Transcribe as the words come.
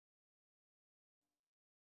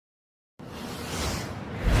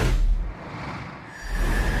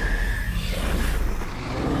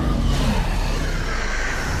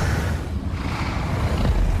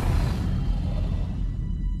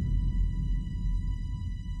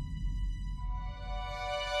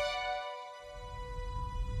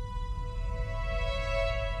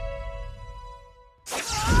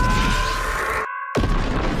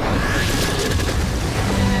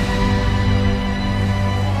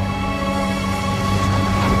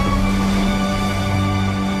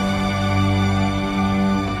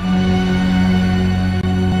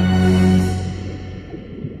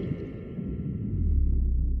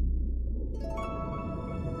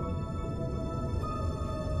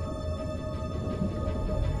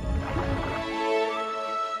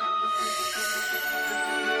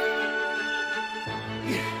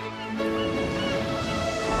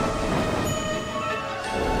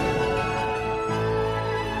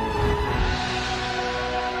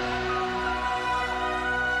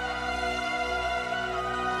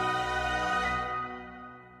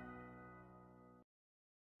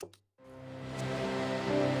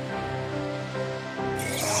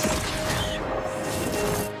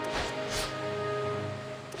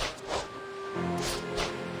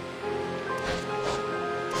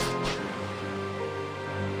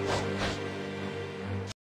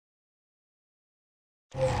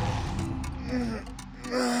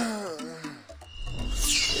No!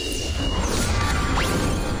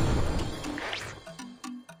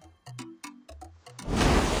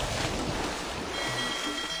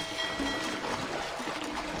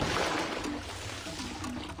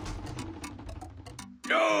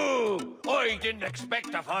 I didn't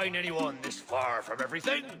expect to find anyone this far from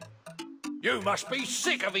everything. You must be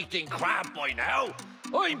sick of eating crab by now.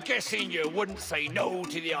 I'm guessing you wouldn't say no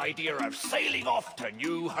to the idea of sailing off to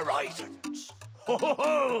new horizons. Ho ho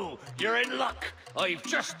ho! You're in luck. I've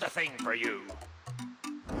just the thing for you.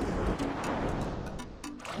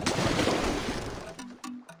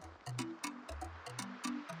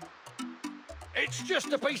 It's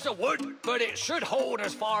just a piece of wood, but it should hold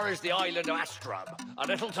as far as the island of Astrum, a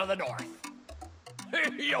little to the north.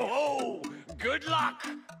 Yo-ho! Good luck!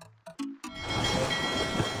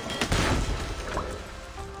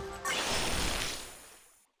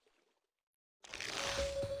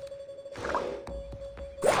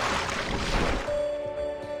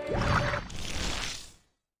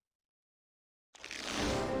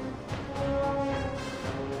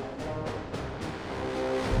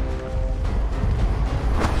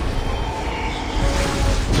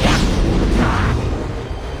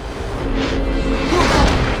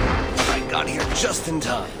 Just in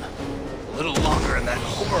time. A little longer and that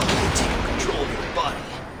horror will take control of your body.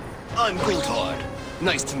 I'm Goldhard.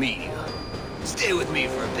 Nice to meet you. Stay with me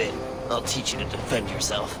for a bit. I'll teach you to defend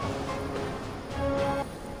yourself.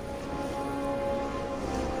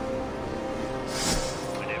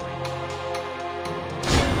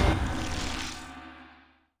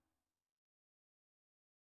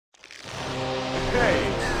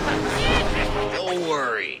 Hey! Don't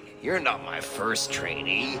worry. You're not my first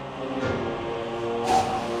trainee.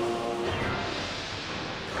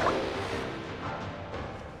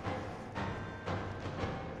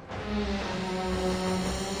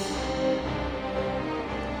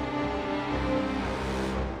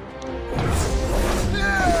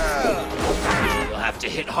 You'll have to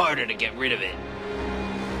hit harder to get rid of it.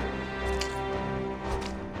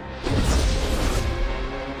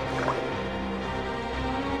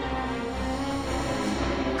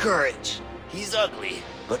 Courage. He's ugly,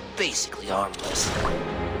 but basically harmless.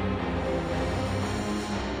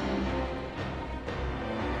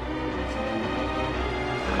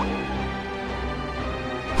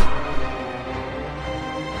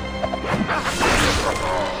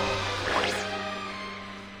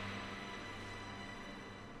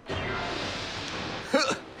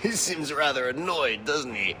 He seems rather annoyed,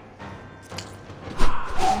 doesn't he?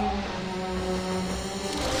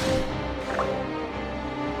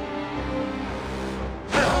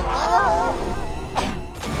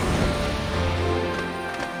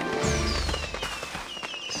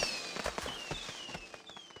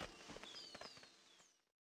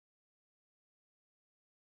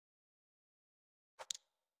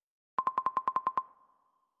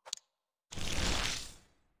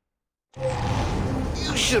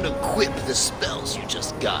 You should equip the spells you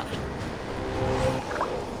just got.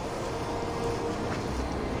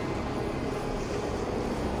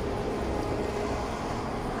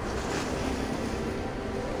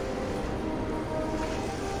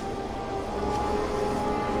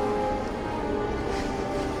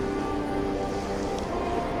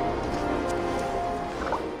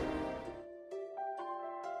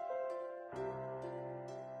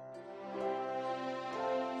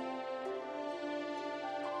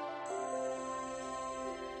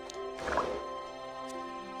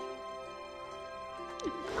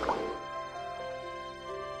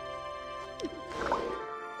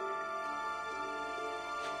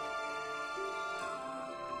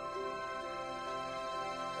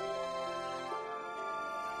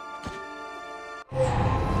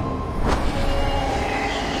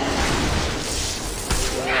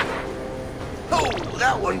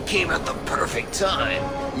 That one came at the perfect time.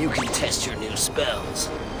 You can test your new spells.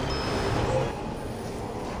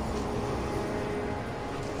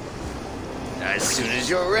 As soon as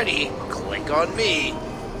you're ready, click on me.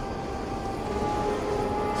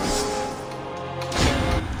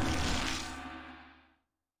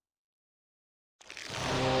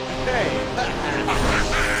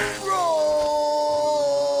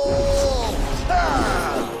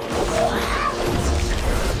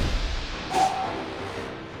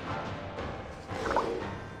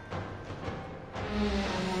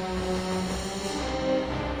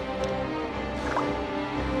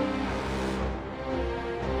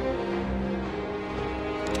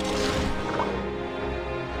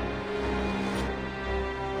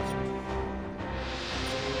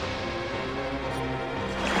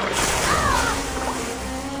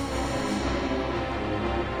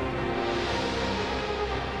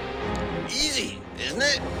 Easy, isn't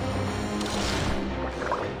it?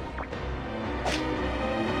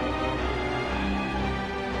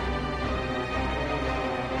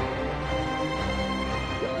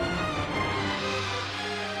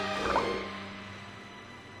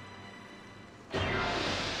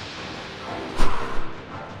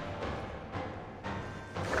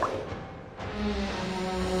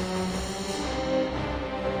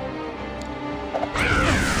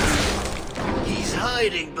 He's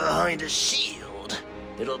hiding behind a shield.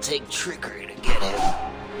 It'll take trickery to get him.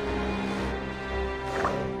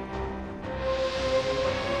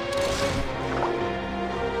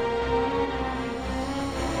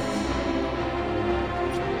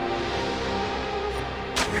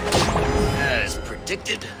 As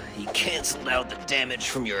predicted, he canceled out the damage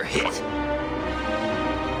from your hit.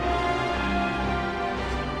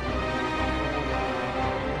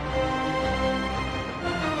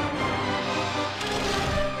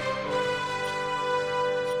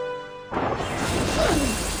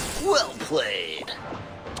 Well played.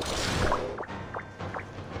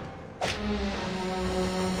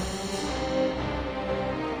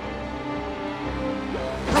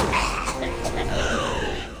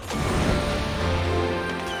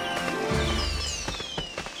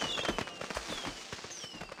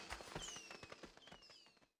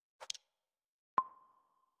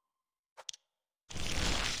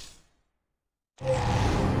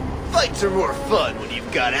 Fights are more fun when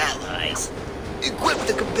you've got allies. Equip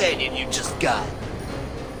the companion you just got.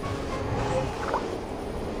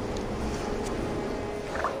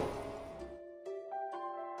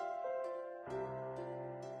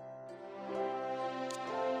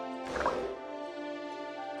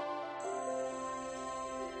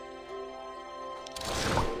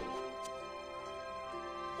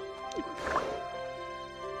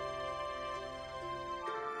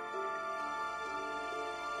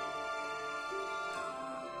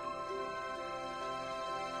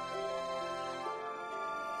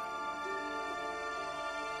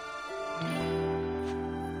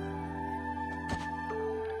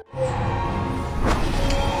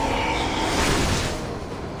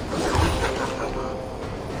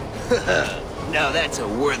 Now that's a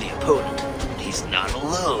worthy opponent. He's not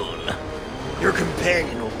alone. Your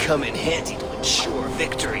companion will come in handy to ensure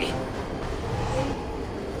victory.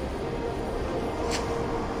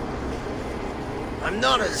 I'm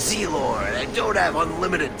not a Z-Lord, and I don't have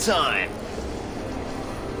unlimited time.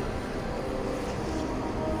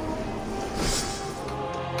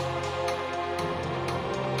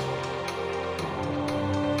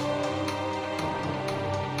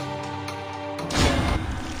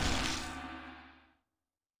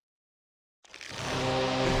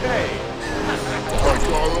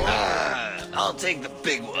 I'll take the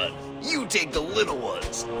big one. You take the little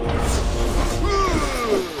ones.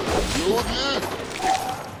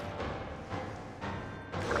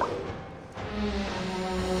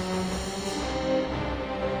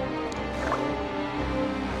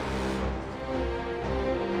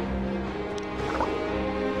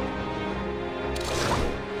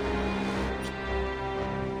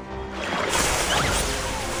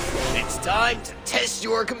 It's time to test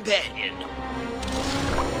your companion.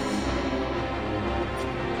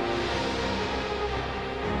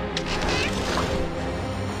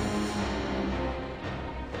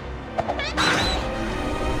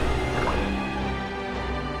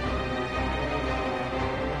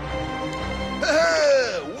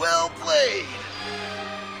 Well played!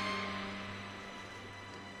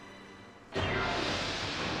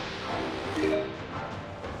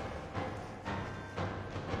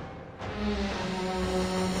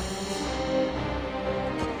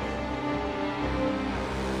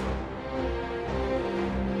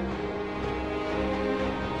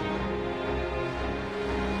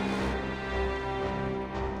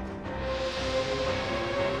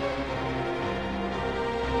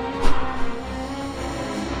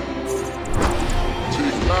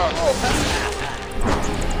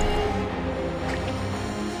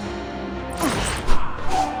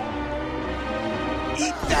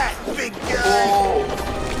 Eat that, big guy!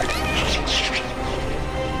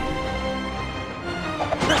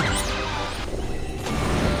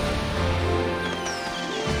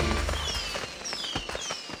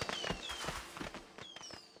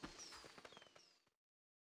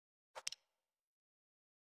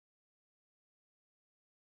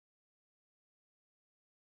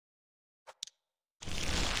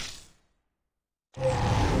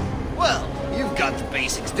 Well, you've got the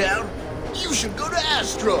basics down. You should go to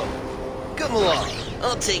Astro. Come along,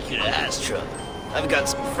 I'll take you to Astro. I've got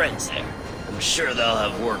some friends there. I'm sure they'll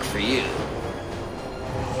have work for you.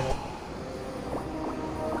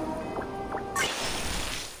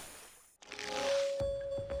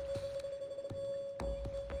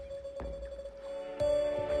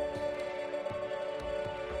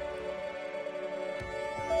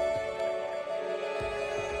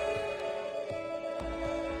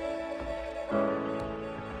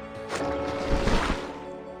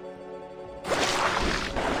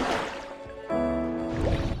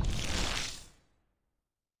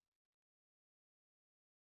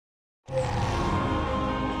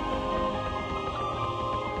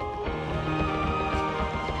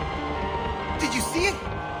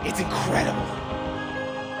 It's incredible.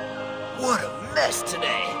 What a mess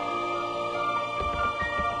today.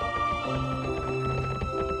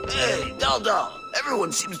 Hey, Dal,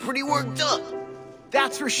 everyone seems pretty worked up.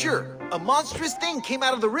 That's for sure. A monstrous thing came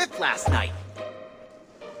out of the rift last night.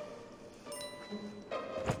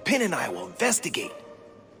 Pin and I will investigate.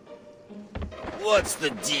 What's the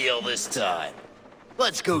deal this time?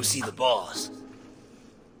 Let's go see the boss.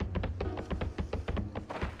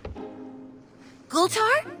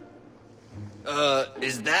 Gultar?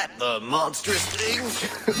 Is that the monstrous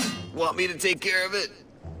thing? Want me to take care of it?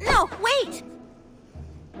 No, wait!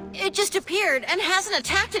 It just appeared and hasn't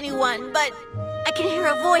attacked anyone, but I can hear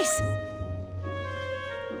a voice